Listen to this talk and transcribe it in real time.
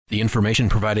The information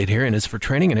provided herein is for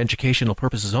training and educational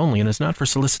purposes only and is not for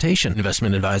solicitation.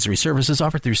 Investment advisory services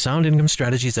offered through Sound Income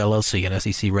Strategies, LLC, an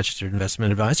SEC-registered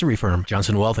investment advisory firm.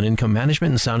 Johnson Wealth and Income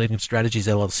Management and Sound Income Strategies,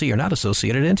 LLC are not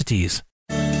associated entities.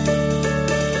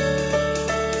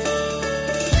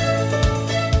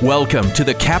 Welcome to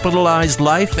the Capitalized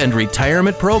Life and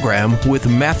Retirement Program with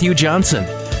Matthew Johnson,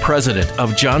 President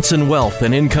of Johnson Wealth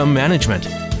and Income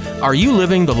Management. Are you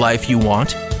living the life you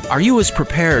want? Are you as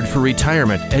prepared for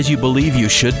retirement as you believe you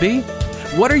should be?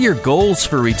 What are your goals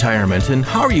for retirement and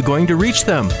how are you going to reach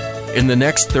them? In the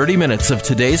next 30 minutes of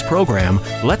today's program,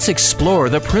 let's explore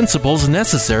the principles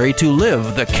necessary to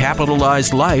live the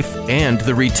capitalized life and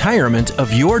the retirement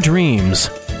of your dreams.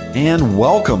 And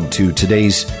welcome to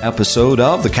today's episode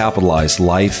of The Capitalized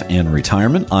Life and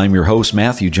Retirement. I'm your host,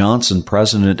 Matthew Johnson,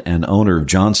 President and owner of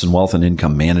Johnson Wealth and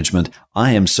Income Management.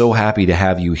 I am so happy to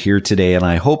have you here today, and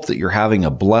I hope that you're having a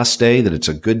blessed day, that it's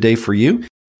a good day for you.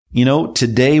 You know,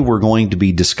 today we're going to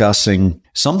be discussing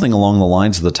something along the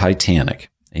lines of the Titanic.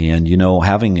 And, you know,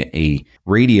 having a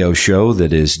radio show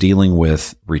that is dealing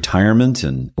with retirement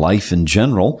and life in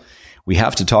general, we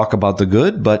have to talk about the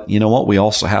good, but you know what? We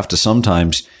also have to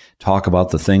sometimes talk about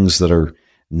the things that are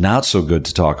not so good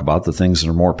to talk about, the things that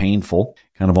are more painful,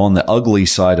 kind of on the ugly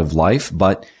side of life,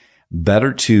 but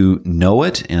better to know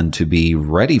it and to be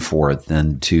ready for it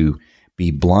than to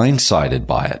be blindsided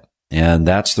by it. And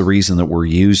that's the reason that we're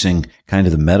using kind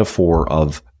of the metaphor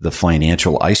of the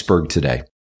financial iceberg today.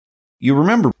 You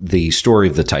remember the story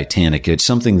of the Titanic. It's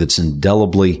something that's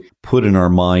indelibly put in our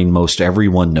mind. Most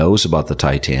everyone knows about the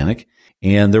Titanic.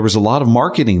 And there was a lot of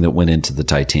marketing that went into the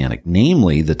Titanic.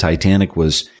 Namely, the Titanic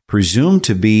was presumed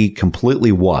to be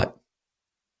completely what?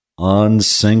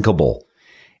 Unsinkable.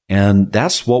 And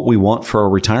that's what we want for our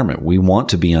retirement. We want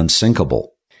to be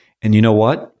unsinkable. And you know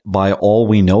what? By all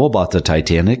we know about the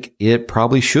Titanic, it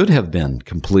probably should have been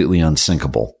completely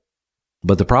unsinkable.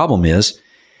 But the problem is,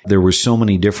 there were so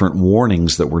many different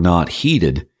warnings that were not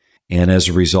heeded. And as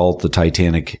a result, the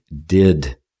Titanic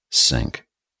did sink.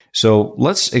 So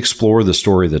let's explore the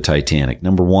story of the Titanic.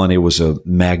 Number one, it was a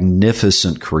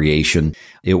magnificent creation.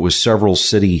 It was several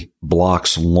city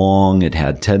blocks long. It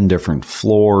had 10 different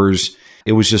floors.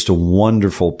 It was just a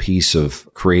wonderful piece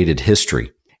of created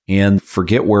history. And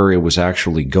forget where it was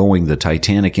actually going. The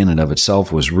Titanic in and of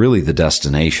itself was really the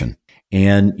destination.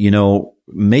 And, you know,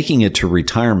 making it to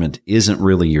retirement isn't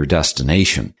really your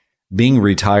destination. Being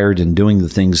retired and doing the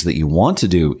things that you want to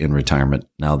do in retirement,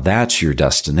 now that's your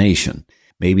destination.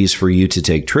 Maybe it's for you to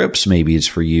take trips. Maybe it's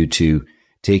for you to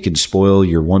take and spoil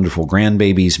your wonderful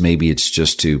grandbabies. Maybe it's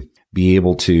just to be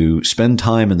able to spend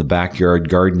time in the backyard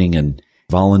gardening and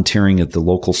volunteering at the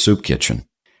local soup kitchen.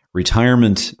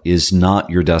 Retirement is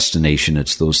not your destination.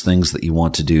 It's those things that you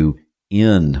want to do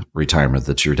in retirement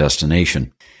that's your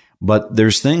destination. But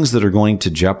there's things that are going to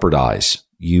jeopardize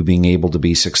you being able to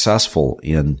be successful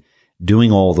in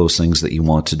doing all those things that you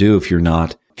want to do if you're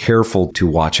not careful to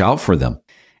watch out for them.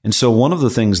 And so one of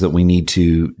the things that we need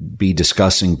to be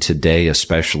discussing today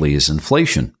especially is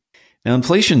inflation. Now,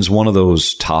 inflation is one of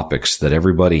those topics that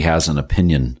everybody has an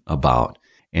opinion about.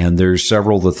 And there's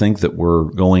several that think that we're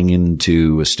going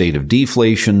into a state of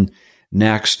deflation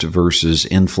next versus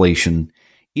inflation.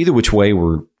 Either which way,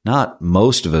 we're not,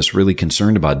 most of us, really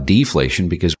concerned about deflation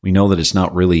because we know that it's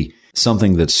not really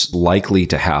something that's likely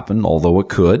to happen, although it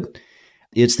could.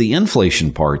 It's the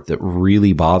inflation part that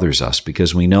really bothers us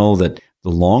because we know that the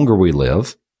longer we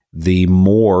live, the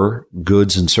more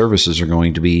goods and services are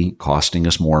going to be costing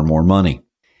us more and more money.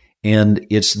 And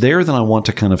it's there that I want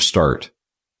to kind of start.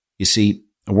 You see,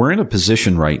 we're in a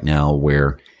position right now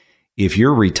where if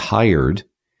you're retired,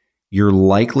 you're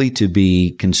likely to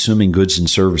be consuming goods and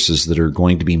services that are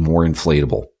going to be more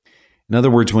inflatable. In other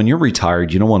words, when you're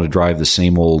retired, you don't want to drive the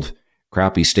same old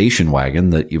crappy station wagon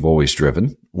that you've always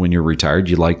driven. When you're retired,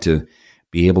 you'd like to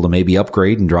be able to maybe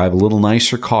upgrade and drive a little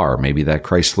nicer car, maybe that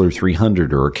Chrysler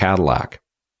 300 or a Cadillac.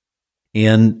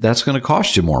 And that's going to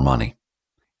cost you more money.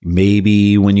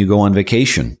 Maybe when you go on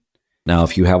vacation. Now,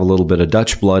 if you have a little bit of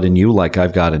Dutch blood in you, like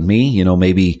I've got in me, you know,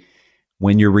 maybe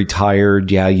when you're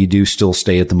retired, yeah, you do still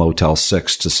stay at the Motel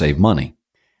 6 to save money.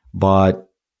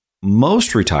 But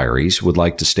most retirees would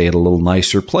like to stay at a little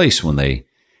nicer place when they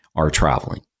are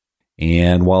traveling.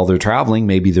 And while they're traveling,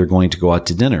 maybe they're going to go out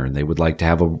to dinner and they would like to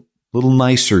have a little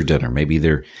nicer dinner. Maybe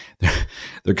they're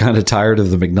kind of tired of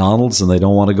the McDonald's and they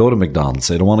don't want to go to McDonald's.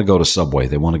 They don't want to go to Subway.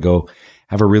 They want to go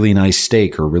have a really nice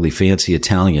steak or a really fancy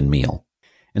Italian meal.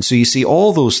 And so you see,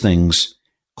 all those things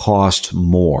cost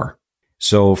more.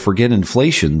 So forget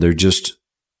inflation. They're just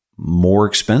more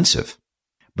expensive.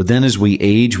 But then as we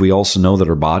age, we also know that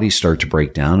our bodies start to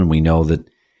break down, and we know that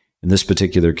In this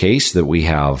particular case, that we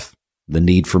have the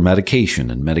need for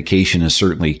medication, and medication is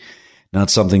certainly not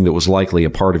something that was likely a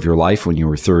part of your life when you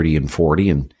were 30 and 40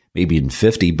 and maybe in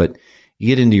 50, but you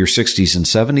get into your 60s and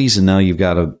 70s, and now you've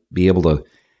got to be able to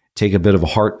take a bit of a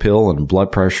heart pill and a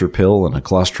blood pressure pill and a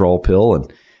cholesterol pill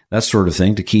and that sort of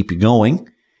thing to keep you going.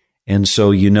 And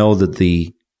so you know that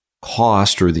the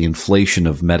cost or the inflation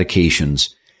of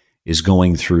medications is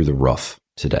going through the roof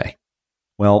today.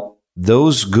 Well,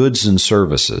 those goods and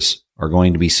services are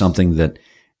going to be something that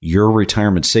your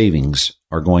retirement savings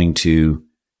are going to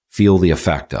feel the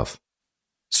effect of.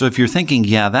 So if you're thinking,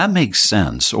 yeah, that makes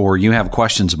sense, or you have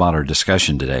questions about our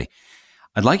discussion today,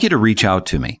 I'd like you to reach out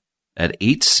to me at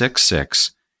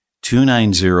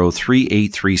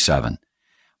 866-290-3837.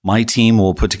 My team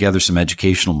will put together some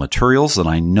educational materials that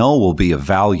I know will be of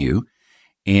value,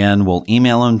 and we'll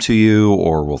email them to you,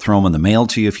 or we'll throw them in the mail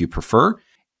to you if you prefer.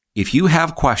 If you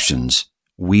have questions,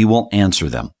 we will answer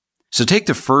them. So take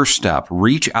the first step.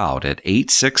 Reach out at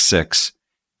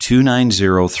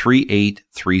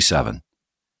 866-290-3837.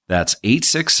 That's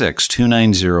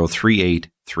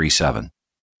 866-290-3837.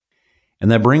 And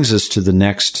that brings us to the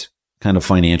next kind of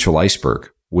financial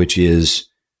iceberg, which is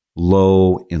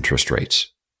low interest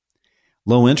rates.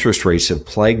 Low interest rates have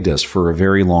plagued us for a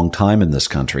very long time in this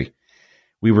country.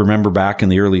 We remember back in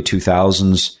the early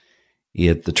 2000s,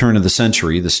 at the turn of the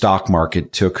century, the stock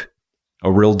market took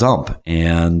a real dump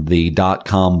and the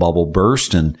dot-com bubble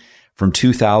burst. And from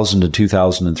 2000 to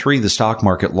 2003, the stock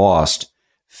market lost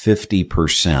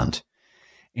 50%.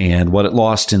 And what it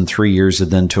lost in 3 years,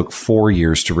 it then took 4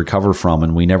 years to recover from,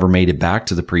 and we never made it back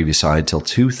to the previous high until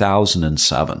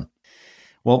 2007.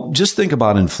 Well, just think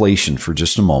about inflation for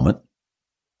just a moment.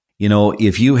 You know,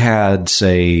 if you had,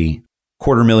 say,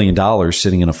 $250,000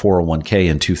 sitting in a 401k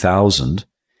in 2000,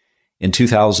 in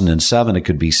 2007, it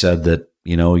could be said that,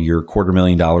 you know, your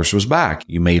 $250,000 was back.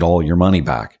 You made all your money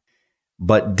back.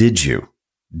 But did you?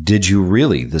 Did you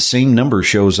really? The same number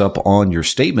shows up on your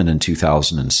statement in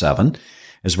 2007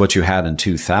 as what you had in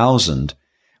 2000,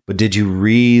 but did you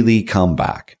really come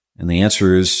back? And the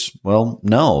answer is, well,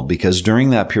 no, because during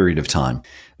that period of time,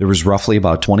 there was roughly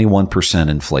about 21%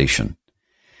 inflation.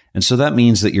 And so that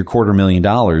means that your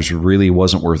 $250,000 really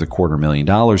wasn't worth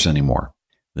 $250,000 anymore.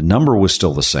 The number was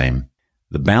still the same.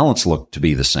 The balance looked to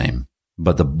be the same,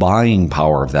 but the buying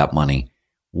power of that money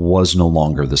was no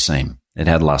longer the same. It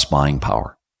had less buying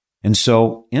power. And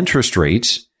so interest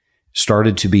rates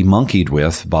started to be monkeyed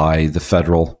with by the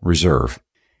Federal Reserve.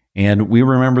 And we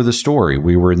remember the story.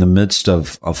 We were in the midst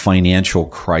of a financial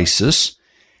crisis,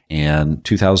 and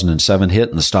 2007 hit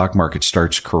and the stock market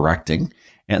starts correcting.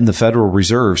 And the Federal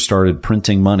Reserve started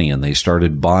printing money, and they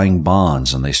started buying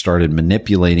bonds, and they started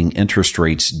manipulating interest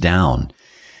rates down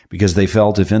because they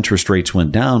felt if interest rates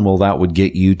went down, well, that would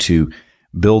get you to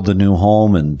build the new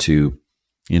home and to,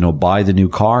 you know, buy the new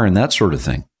car and that sort of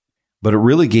thing. But it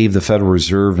really gave the Federal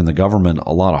Reserve and the government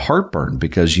a lot of heartburn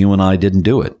because you and I didn't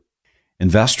do it.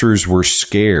 Investors were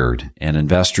scared, and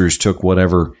investors took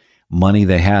whatever money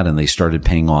they had and they started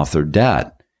paying off their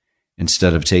debt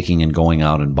instead of taking and going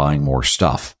out and buying more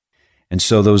stuff. And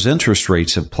so those interest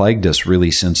rates have plagued us really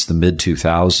since the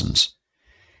mid-2000s.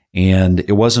 And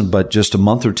it wasn't but just a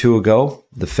month or two ago,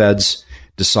 the feds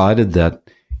decided that,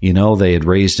 you know, they had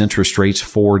raised interest rates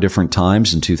 4 different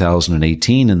times in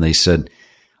 2018, and they said,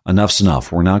 enough's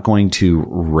enough. We're not going to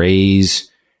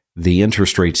raise the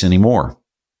interest rates anymore.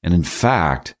 And in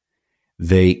fact,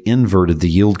 they inverted the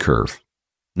yield curve.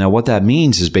 Now, what that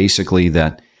means is basically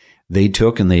that they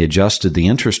took and they adjusted the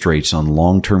interest rates on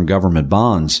long-term government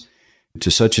bonds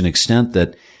to such an extent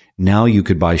that now you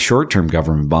could buy short-term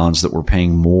government bonds that were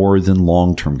paying more than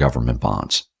long-term government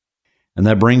bonds. And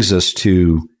that brings us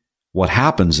to what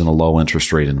happens in a low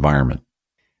interest rate environment.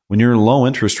 When you're in a low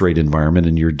interest rate environment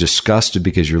and you're disgusted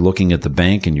because you're looking at the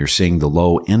bank and you're seeing the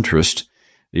low interest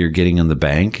that you're getting in the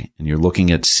bank, and you're looking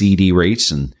at CD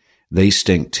rates and they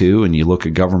stink too, and you look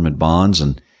at government bonds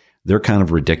and they're kind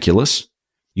of ridiculous,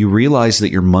 you realize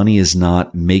that your money is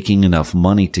not making enough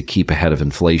money to keep ahead of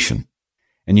inflation.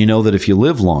 And you know that if you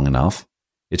live long enough,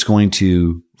 it's going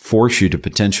to force you to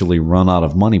potentially run out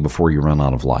of money before you run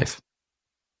out of life.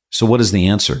 So what is the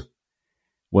answer?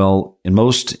 Well, in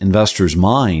most investors'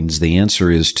 minds, the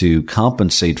answer is to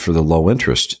compensate for the low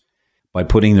interest by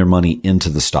putting their money into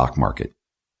the stock market.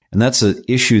 And that's an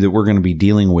issue that we're going to be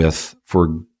dealing with for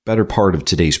a better part of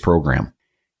today's program.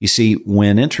 You see,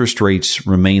 when interest rates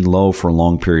remain low for a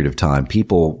long period of time,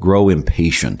 people grow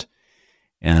impatient.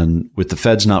 And with the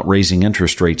Feds not raising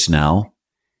interest rates now,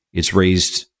 it's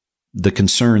raised the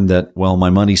concern that, well, my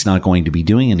money's not going to be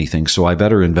doing anything, so I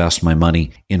better invest my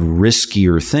money in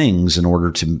riskier things in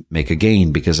order to make a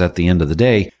gain, because at the end of the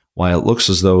day, while it looks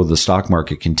as though the stock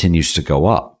market continues to go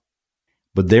up.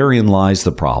 But therein lies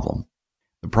the problem.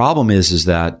 The problem is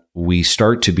that we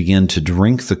start to begin to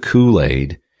drink the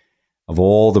Kool-Aid of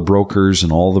all the brokers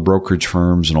and all the brokerage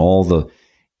firms and all the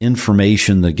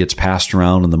information that gets passed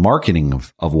around in the marketing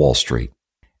of Wall Street.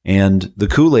 And the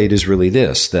Kool-Aid is really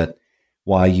this, that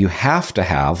while you have to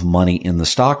have money in the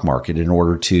stock market in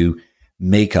order to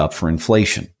make up for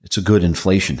inflation, it's a good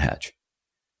inflation hedge.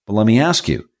 But let me ask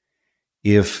you,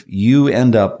 if you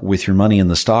end up with your money in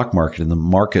the stock market and the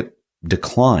market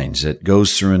declines, it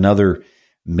goes through another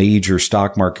major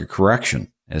stock market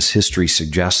correction, as history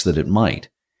suggests that it might,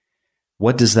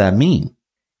 what does that mean?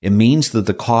 It means that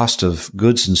the cost of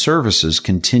goods and services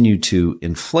continue to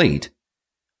inflate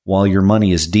while your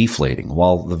money is deflating,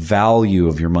 while the value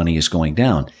of your money is going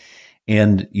down.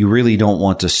 And you really don't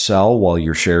want to sell while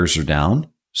your shares are down.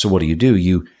 So what do?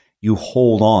 You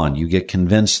hold on. You get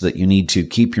convinced that you need to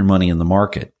keep your money in the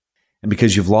market. And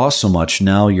because you've lost so much,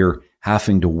 now you're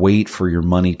having to wait for your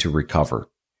money to recover.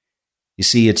 You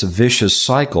see, it's a vicious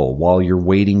cycle. While you're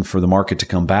waiting for the market to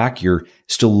come back, you're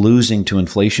still losing to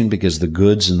inflation because the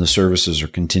goods and the services are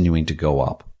continuing to go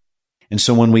up. And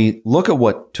so when we look at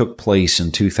what took place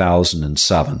in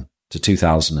 2007 to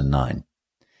 2009,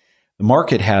 the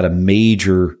market had a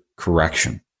major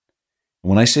correction.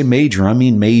 When I say major, I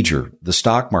mean major. The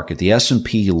stock market, the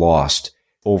S&P lost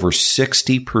over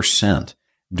 60%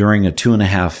 during a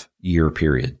 2.5-year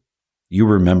period. You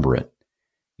remember it.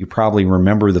 You probably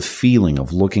remember the feeling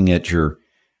of looking at your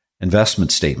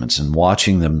investment statements and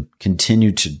watching them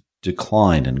continue to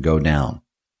decline and go down.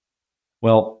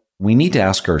 Well, we need to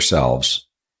ask ourselves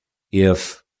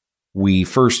if we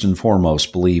first and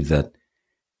foremost believe that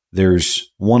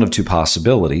there's one of two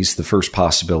possibilities. The first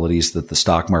possibility is that the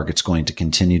stock market's going to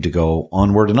continue to go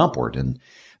onward and upward, and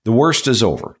the worst is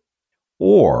over.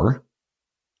 Or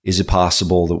is it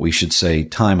possible that we should say,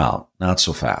 time out, not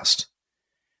so fast?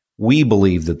 We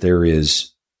believe that there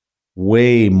is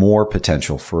way more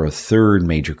potential for a third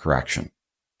major correction.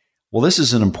 Well, this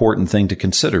is an important thing to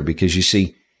consider because you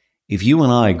see, if you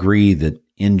and I agree that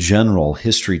in general,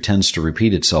 history tends to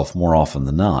repeat itself more often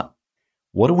than not,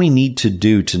 what do we need to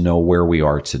do to know where we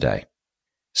are today?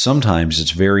 Sometimes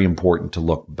it's very important to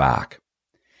look back.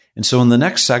 And so in the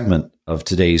next segment of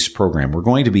today's program, we're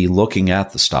going to be looking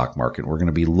at the stock market. We're going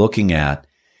to be looking at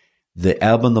the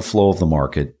ebb and the flow of the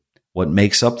market, what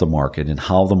makes up the market, and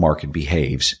how the market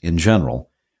behaves in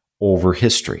general over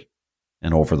history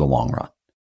and over the long run.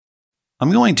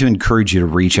 I'm going to encourage you to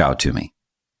reach out to me.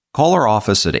 Call our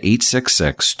office at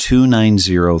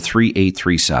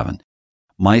 866-290-3837.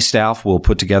 My staff will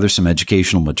put together some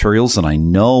educational materials that I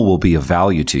know will be of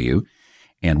value to you,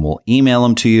 and we'll email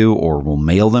them to you or we'll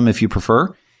mail them if you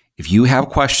prefer. If you have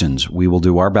questions, we will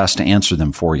do our best to answer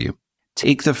them for you.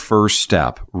 Take the first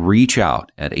step. Reach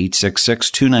out at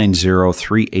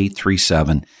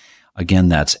 866-290-3837. Again,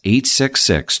 that's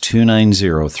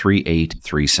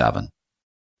 866-290-3837.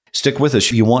 Stick with us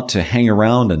if you want to hang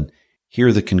around and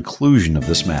hear the conclusion of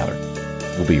this matter.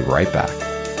 We'll be right back.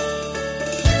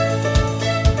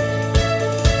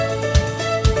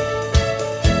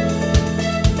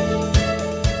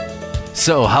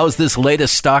 So, how's this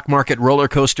latest stock market roller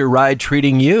coaster ride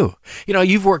treating you? You know,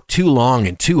 you've worked too long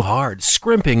and too hard,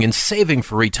 scrimping and saving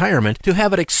for retirement to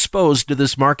have it exposed to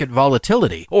this market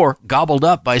volatility or gobbled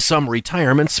up by some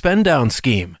retirement spend-down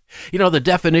scheme. You know, the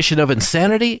definition of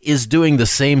insanity is doing the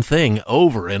same thing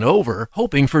over and over,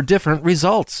 hoping for different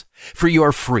results. For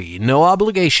your free, no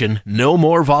obligation, no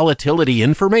more volatility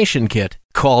information kit,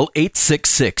 call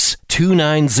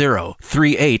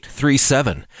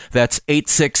 866-290-3837. That's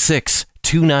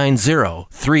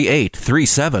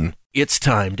 866-290-3837. It's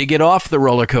time to get off the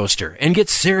roller coaster and get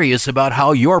serious about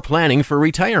how you're planning for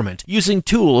retirement using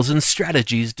tools and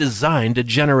strategies designed to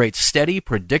generate steady,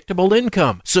 predictable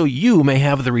income so you may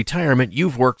have the retirement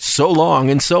you've worked so long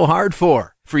and so hard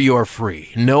for. For your free,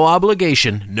 no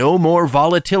obligation, no more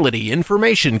volatility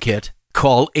information kit,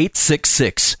 call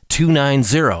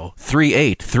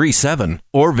 866-290-3837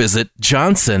 or visit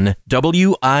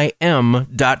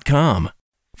johnsonwim.com.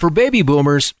 For baby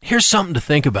boomers, here's something to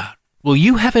think about. Will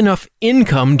you have enough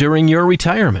income during your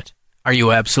retirement? Are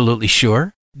you absolutely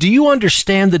sure? Do you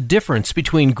understand the difference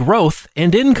between growth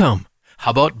and income?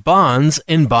 How about bonds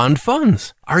and bond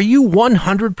funds? Are you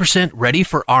 100% ready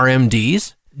for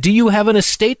RMDs? Do you have an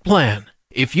estate plan?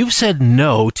 If you've said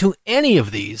no to any of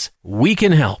these, we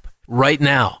can help. Right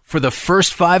now, for the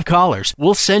first 5 callers,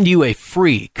 we'll send you a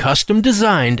free,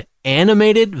 custom-designed,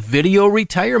 animated video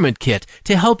retirement kit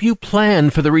to help you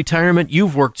plan for the retirement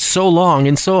you've worked so long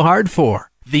and so hard for.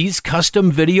 These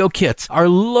custom video kits are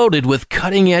loaded with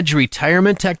cutting-edge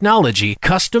retirement technology,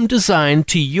 custom designed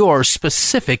to your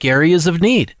specific areas of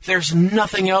need. There's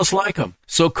nothing else like them.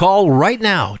 So call right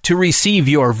now to receive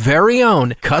your very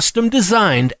own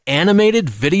custom-designed animated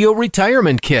video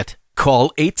retirement kit.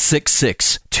 Call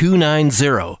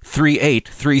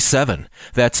 866-290-3837.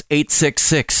 That's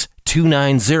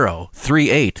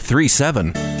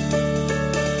 866-290-3837.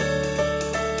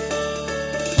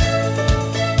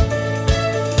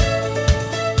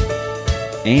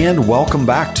 And welcome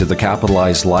back to the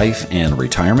Capitalized Life and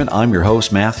Retirement. I'm your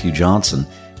host, Matthew Johnson,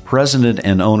 President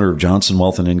and owner of Johnson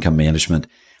Wealth and Income Management.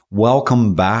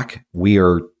 Welcome back. We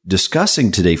are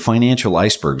discussing today financial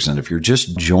icebergs. And if you're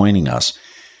just joining us,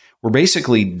 we're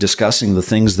basically discussing the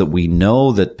things that we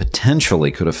know that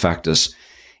potentially could affect us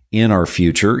in our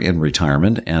future in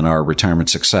retirement and our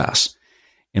retirement success.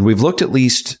 And we've looked at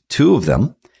least two of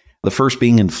them, the first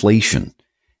being inflation.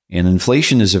 And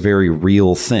inflation is a very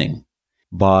real thing.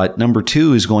 But number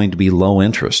two is going to be low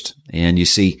interest. And you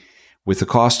see, with the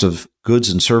cost of goods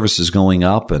and services going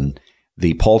up and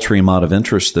the paltry amount of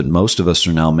interest that most of us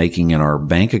are now making in our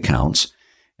bank accounts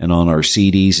and on our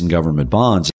CDs and government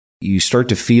bonds, you start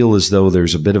to feel as though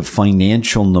there's a bit of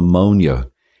financial pneumonia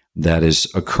that is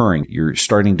occurring. You're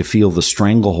starting to feel the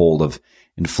stranglehold of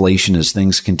inflation as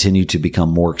things continue to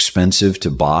become more expensive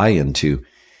to buy and to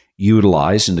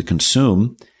utilize and to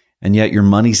consume. And yet your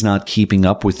money's not keeping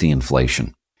up with the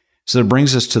inflation. So that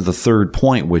brings us to the third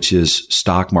point, which is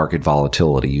stock market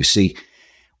volatility. You see,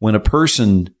 when a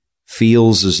person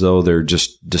feels as though they're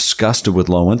just disgusted with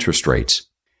low interest rates,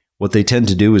 what they tend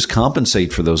to do is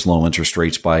compensate for those low interest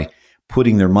rates by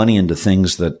putting their money into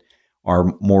things that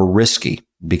are more risky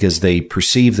because they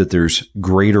perceive that there's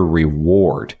greater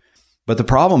reward. But the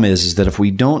problem is that if we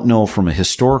don't know from a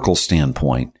historical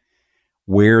standpoint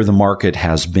where the market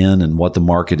has been and what the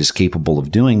market is capable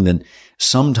of doing, then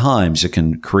sometimes it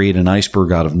can create an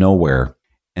iceberg out of nowhere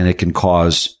and it can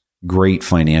cause great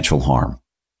financial harm.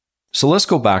 So let's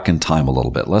go back in time a little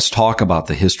bit. Let's talk about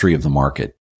the history of the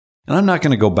market. And I'm not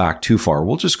going to go back too far.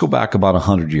 We'll just go back about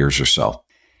 100 years or so.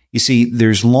 You see,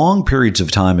 there's long periods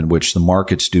of time in which the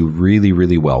markets do really,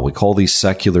 really well. We call these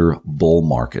secular bull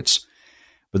markets.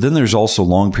 But then there's also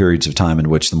long periods of time in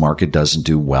which the market doesn't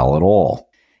do well at all.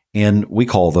 And we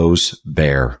call those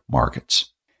bear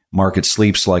markets. Market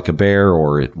sleeps like a bear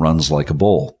or it runs like a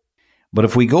bull. But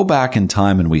if we go back in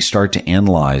time and we start to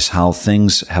analyze how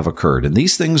things have occurred, and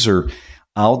these things are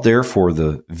out there for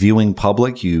the viewing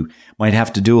public, you might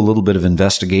have to do a little bit of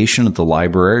investigation at the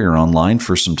library or online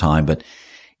for some time. But,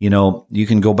 you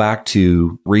can go back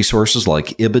to resources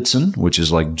like Ibbotson, which is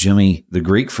like Jimmy the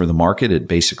Greek for the market. It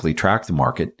basically tracked the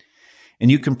market. And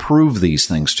you can prove these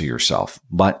things to yourself.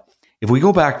 But if we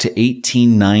go back to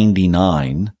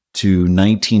 1899 to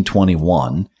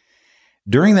 1921,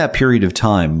 during that period of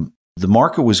time, the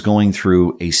market was going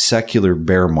through a secular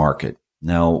bear market.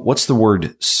 Now, what's the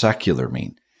word secular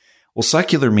mean? Well,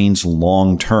 secular means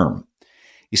long term.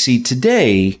 You see,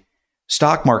 today,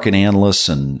 stock market analysts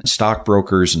and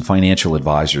stockbrokers and financial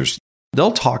advisors,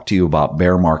 they'll talk to you about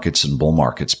bear markets and bull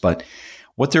markets, but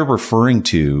what they're referring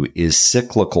to is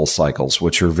cyclical cycles,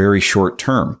 which are very short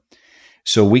term.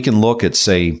 So we can look at,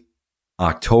 say,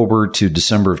 October to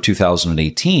December of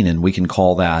 2018, and we can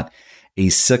call that a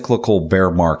cyclical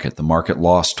bear market. The market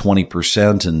lost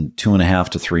 20% in 2.5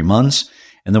 to 3 months.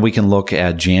 And then we can look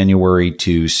at January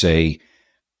to, say,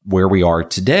 where we are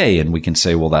today, and we can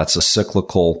say, well, that's a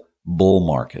cyclical bull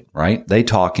market, right? They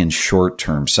talk in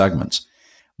short-term segments.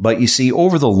 But you see,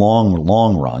 over the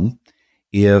long run,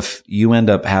 if you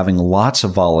end up having lots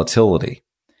of volatility,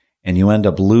 and you end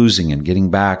up losing and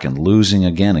getting back and losing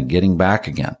again and getting back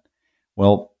again,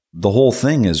 well, the whole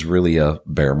thing is really a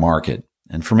bear market.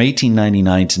 And from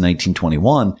 1899 to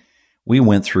 1921, we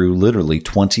went through literally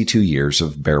 22 years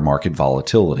of bear market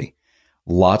volatility.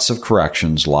 Lots of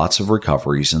corrections, lots of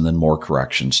recoveries, and then more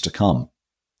corrections to come.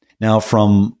 Now,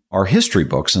 from our history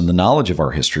books and the knowledge of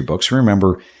our history books,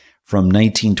 remember from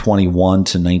 1921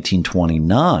 to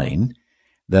 1929,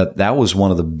 that was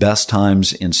one of the best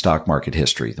times in stock market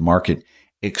history. The market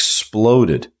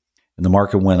exploded and the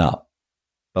market went up.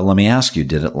 But let me ask you,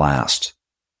 did it last?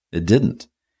 It didn't.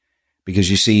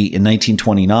 Because you see, in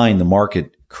 1929, the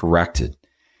market corrected.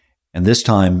 And this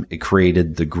time it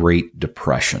created the Great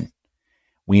Depression.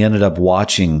 We ended up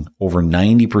watching over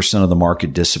 90% of the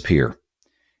market disappear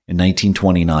in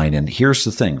 1929. And here's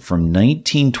the thing, from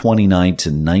 1929 to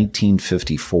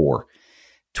 1954,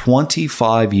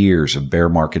 25 years of bear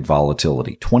market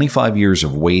volatility, 25 years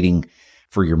of waiting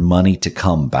for your money to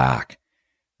come back.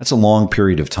 That's a long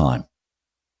period of time.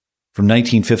 From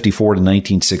 1954 to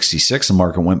 1966, the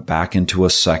market went back into a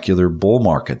secular bull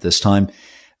market. This time,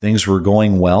 things were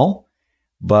going well,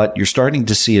 but you're starting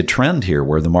to see a trend here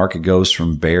where the market goes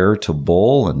from bear to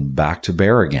bull and back to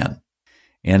bear again.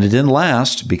 And it didn't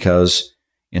last because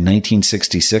in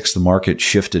 1966, the market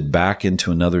shifted back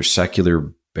into another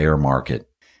secular bear market.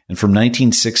 And from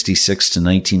 1966 to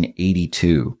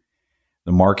 1982,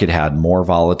 the market had more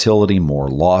volatility, more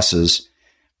losses,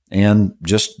 and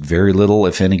just very little,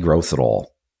 if any, growth at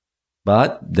all.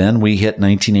 But then we hit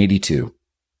 1982.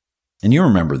 And you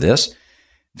remember this.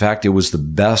 In fact, it was the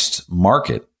best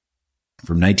market.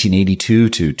 From 1982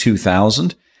 to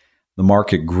 2000, the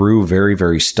market grew very,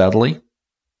 very steadily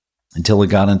until it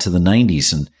got into the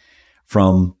 90s. And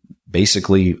from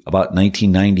basically about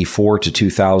 1994 to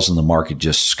 2000, the market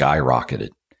just skyrocketed.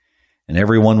 And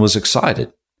everyone was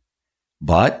excited.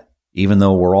 But even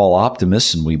though we're all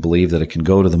optimists and we believe that it can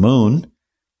go to the moon,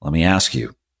 let me ask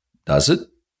you, does it?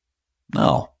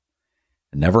 No.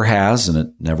 It never has and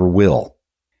it never will.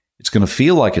 It's going to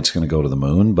feel like it's going to go to the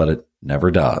moon, but it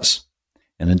never does.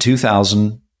 And in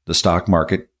 2000, the stock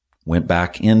market went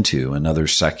back into another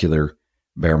secular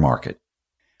bear market.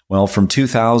 Well, from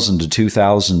 2000 to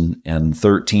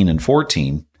 2013 and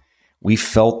 14, we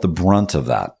felt the brunt of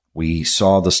that. We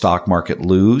saw the stock market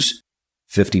lose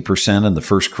 50% in the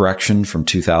first correction from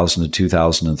 2000 to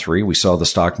 2003. We saw the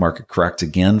stock market correct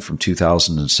again from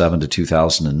 2007 to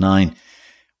 2009,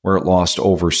 where it lost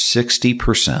over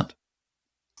 60%.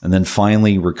 And then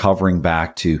finally recovering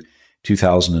back to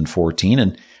 2014.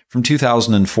 And from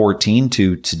 2014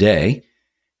 to today,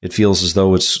 it feels as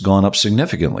though it's gone up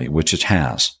significantly, which it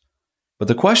has. But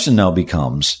the question now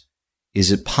becomes,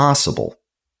 is it possible?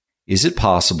 Is it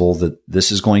possible that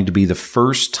this is going to be the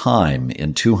first time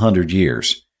in 200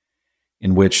 years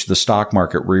in which the stock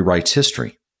market rewrites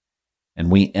history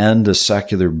and we end a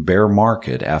secular bear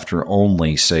market after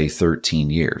only, say, 13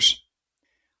 years?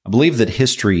 I believe that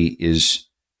history is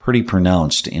pretty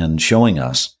pronounced in showing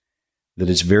us that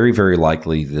it's very, very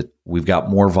likely that we've got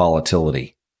more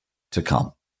volatility to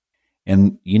come.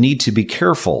 And you need to be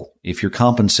careful if you're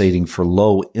compensating for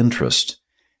low interest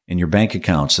in your bank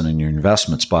accounts and in your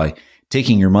investments by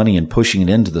taking your money and pushing it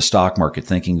into the stock market,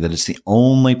 thinking that it's the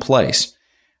only place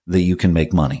that you can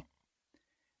make money.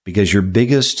 Because your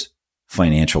biggest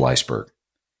financial iceberg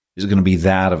is going to be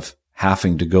that of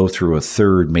having to go through a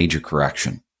third major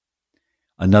correction,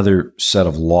 another set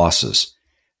of losses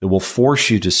that will force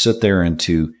you to sit there and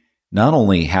to not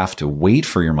only have to wait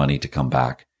for your money to come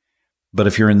back, but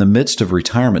if you're in the midst of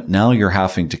retirement, now you're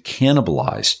having to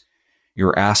cannibalize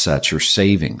your assets, your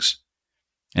savings.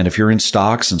 And if you're in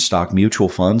stocks and stock mutual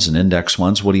funds and index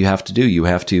funds, what do you have to do? You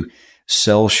have to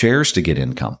sell shares to get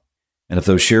income. And if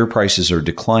those share prices are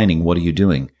declining, what are you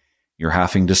doing? You're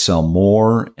having to sell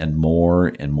more and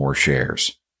more and more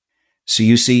shares. So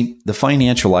you see, the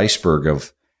financial iceberg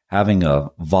of having a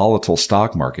volatile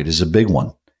stock market is a big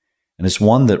one. And it's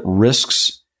one that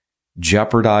risks,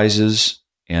 jeopardizes,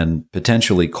 and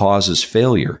potentially causes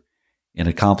failure in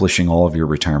accomplishing all of your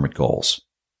retirement goals.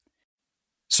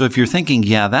 So if you're thinking,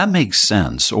 yeah, that makes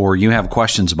sense, or you have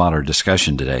questions about our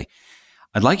discussion today,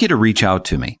 I'd like you to reach out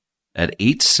to me at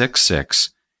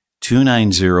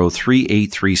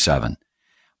 866-290-3837.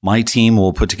 My team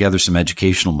will put together some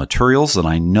educational materials that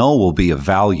I know will be of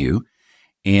value,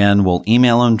 and we'll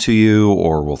email them to you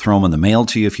or we'll throw them in the mail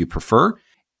to you if you prefer.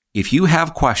 If you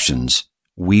have questions,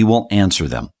 we will answer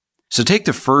them. So take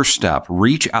the first step.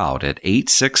 Reach out at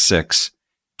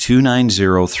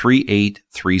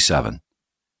 866-290-3837.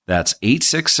 That's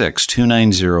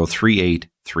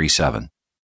 866-290-3837.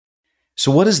 So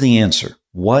what is the answer?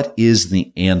 What is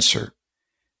the answer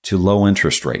to low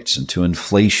interest rates and to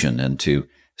inflation and to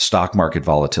stock market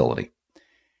volatility?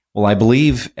 Well, I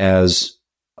believe as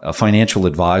a financial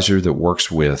advisor that works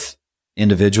with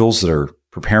individuals that are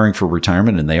preparing for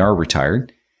retirement and they are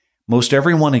retired, most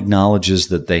everyone acknowledges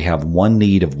that they have one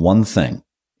need of one thing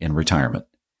in retirement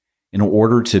in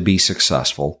order to be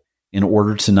successful, in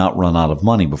order to not run out of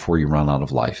money before you run out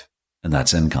of life, and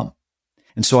that's income.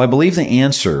 And so I believe the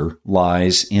answer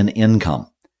lies in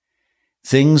income.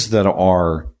 Things that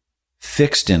are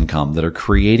fixed income, that are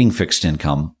creating fixed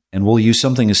income, and we'll use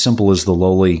something as simple as the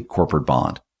lowly corporate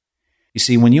bond. You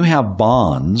see, when you have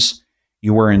bonds,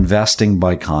 you are investing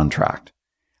by contract.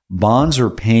 Bonds are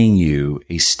paying you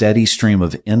a steady stream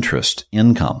of interest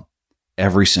income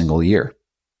every single year.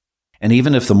 And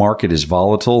even if the market is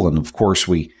volatile, and of course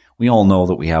we all know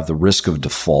that we have the risk of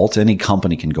default, any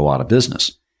company can go out of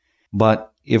business.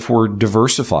 But if we're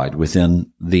diversified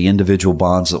within the individual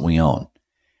bonds that we own,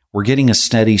 we're getting a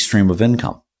steady stream of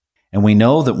income. And we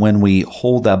know that when we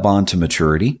hold that bond to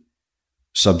maturity,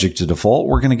 Subject to default,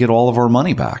 we're going to get all of our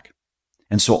money back.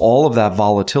 And so all of that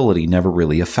volatility never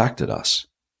really affected us.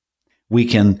 We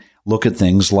can look at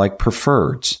things like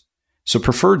preferreds. So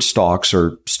preferred stocks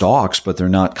are stocks, but they're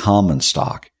not common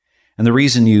stock. And the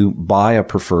reason you buy a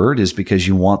preferred is because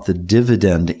you want the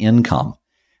dividend income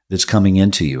that's coming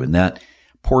into you. And that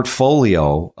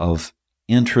portfolio of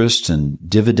interest and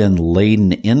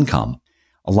dividend-laden income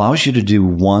allows you to do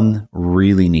one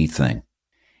really neat thing.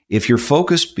 If your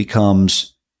focus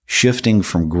becomes shifting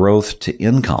from growth to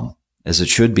income, as it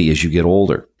should be as you get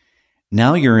older,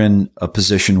 now you're in a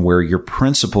position where your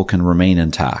principal can remain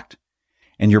intact.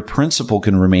 And your principal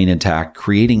can remain intact,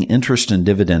 creating interest and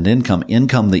dividend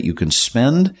income that you can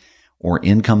spend or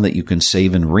income that you can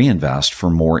save and reinvest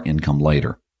for more income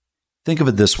later. Think of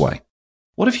it this way.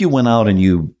 What if you went out and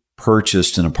you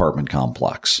purchased an apartment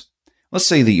complex? Let's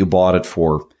say that you bought it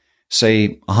for,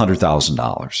 say,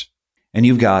 $100,000. And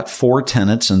you've got 4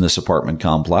 tenants in this apartment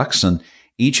complex, and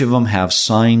each of them have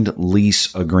signed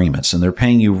lease agreements, and they're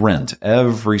paying you rent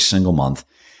every single month.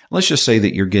 Let's just say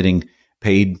that you're getting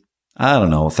paid,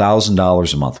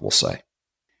 $1,000 a month, we'll say.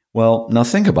 Well, now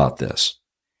think about this.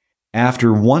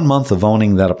 After 1 month of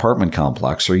owning that apartment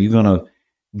complex, are you going to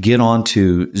get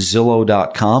onto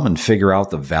Zillow.com and figure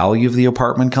out the value of the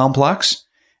apartment complex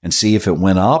and see if it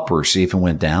went up or see if it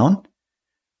went down?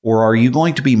 Or are you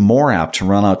going to be more apt to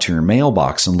run out to your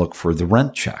mailbox and look for the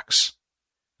rent checks?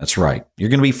 That's right. You're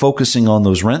going to be focusing on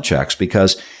those rent checks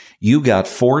because you got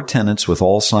 4 tenants with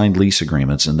all signed lease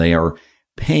agreements, and they are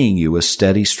paying you a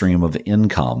steady stream of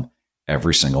income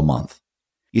every single month.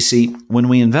 You see, when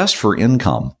we invest for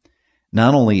income,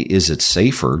 not only is it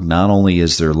safer, not only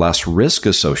is there less risk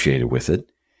associated with it,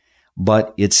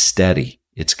 but it's steady,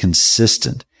 it's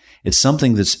consistent. It's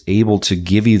something that's able to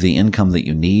give you the income that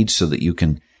you need so that you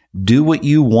can do what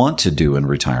you want to do in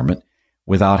retirement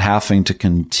without having to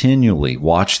continually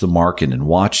watch the market and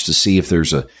watch to see if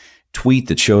there's a tweet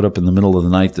that showed up in the middle of the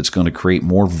night that's going to create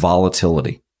more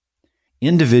volatility.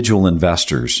 Individual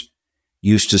investors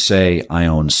used to say, I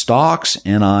own stocks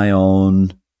and I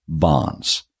own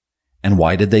bonds. And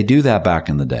why did they do that back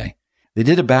in the day? They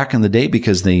did it back in the day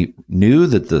because they knew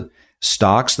that the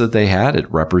stocks that they had,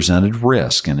 it represented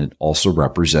risk and it also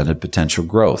represented potential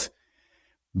growth.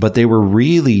 But they were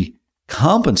really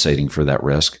compensating for that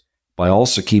risk by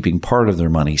also keeping part of their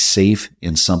money safe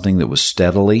in something that was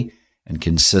steadily and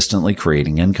consistently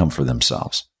creating income for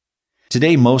themselves.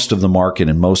 Today, most of the market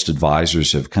and most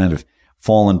advisors have kind of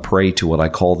fallen prey to what I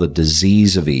call the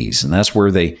disease of ease. And that's where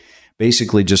they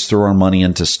basically just throw our money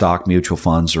into stock mutual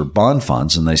funds or bond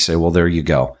funds. And they say, well, there you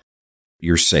go.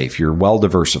 You're safe. You're well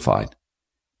diversified.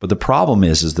 But the problem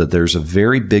is that there's a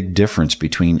very big difference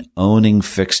between owning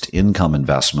fixed income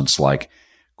investments like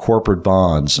corporate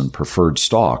bonds and preferred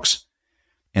stocks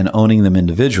and owning them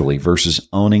individually versus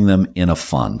owning them in a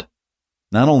fund.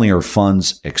 Not only are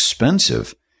funds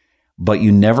expensive, but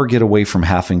you never get away from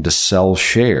having to sell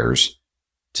shares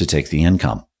to take the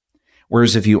income.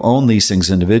 Whereas if you own these things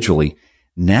individually,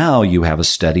 now you have a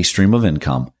steady stream of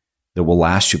income that will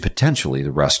last you potentially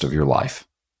the rest of your life.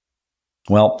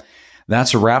 Well,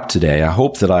 that's a wrap today. I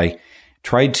hope that I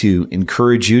tried to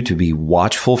encourage you to be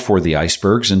watchful for the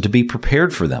icebergs and to be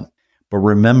prepared for them. But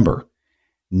remember,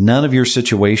 none of your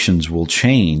situations will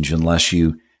change unless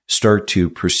you start to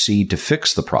proceed to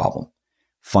fix the problem.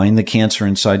 Find the cancer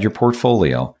inside your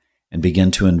portfolio and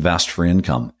begin to invest for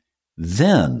income.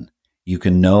 Then you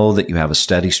can know that you have a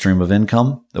steady stream of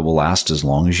income that will last as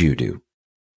long as you do.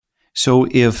 So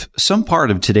if some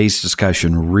part of today's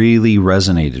discussion really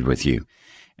resonated with you,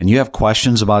 and you have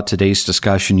questions about today's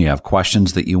discussion, you have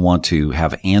questions that you want to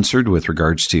have answered with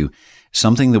regards to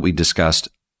something that we discussed,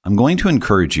 I'm going to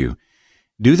encourage you,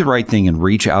 do the right thing and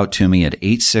reach out to me at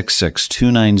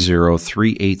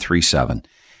 866-290-3837.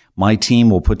 My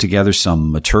team will put together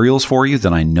some materials for you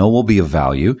that I know will be of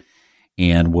value,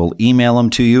 and we'll email them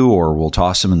to you or we'll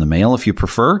toss them in the mail if you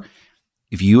prefer.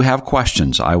 If you have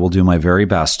questions, I will do my very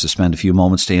best to spend a few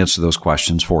moments to answer those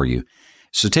questions for you.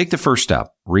 So take the first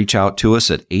step. Reach out to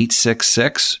us at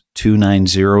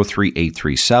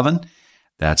 866-290-3837.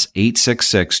 That's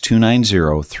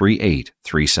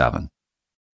 866-290-3837.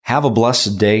 Have a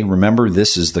blessed day. Remember,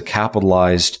 this is the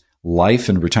Capitalized Life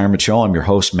and Retirement Show. I'm your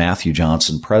host, Matthew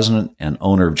Johnson, president and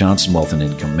owner of Johnson Wealth and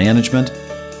Income Management.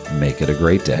 Make it a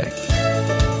great day.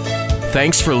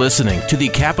 Thanks for listening to the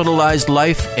Capitalized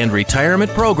Life and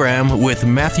Retirement Program with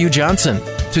Matthew Johnson.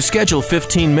 To schedule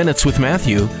 15 minutes with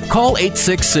Matthew, call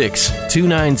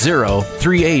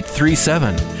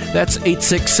 866-290-3837. That's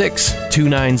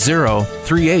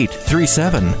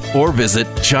 866-290-3837. Or visit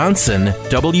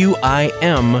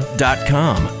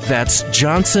johnsonwim.com. That's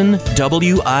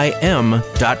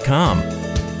johnsonwim.com.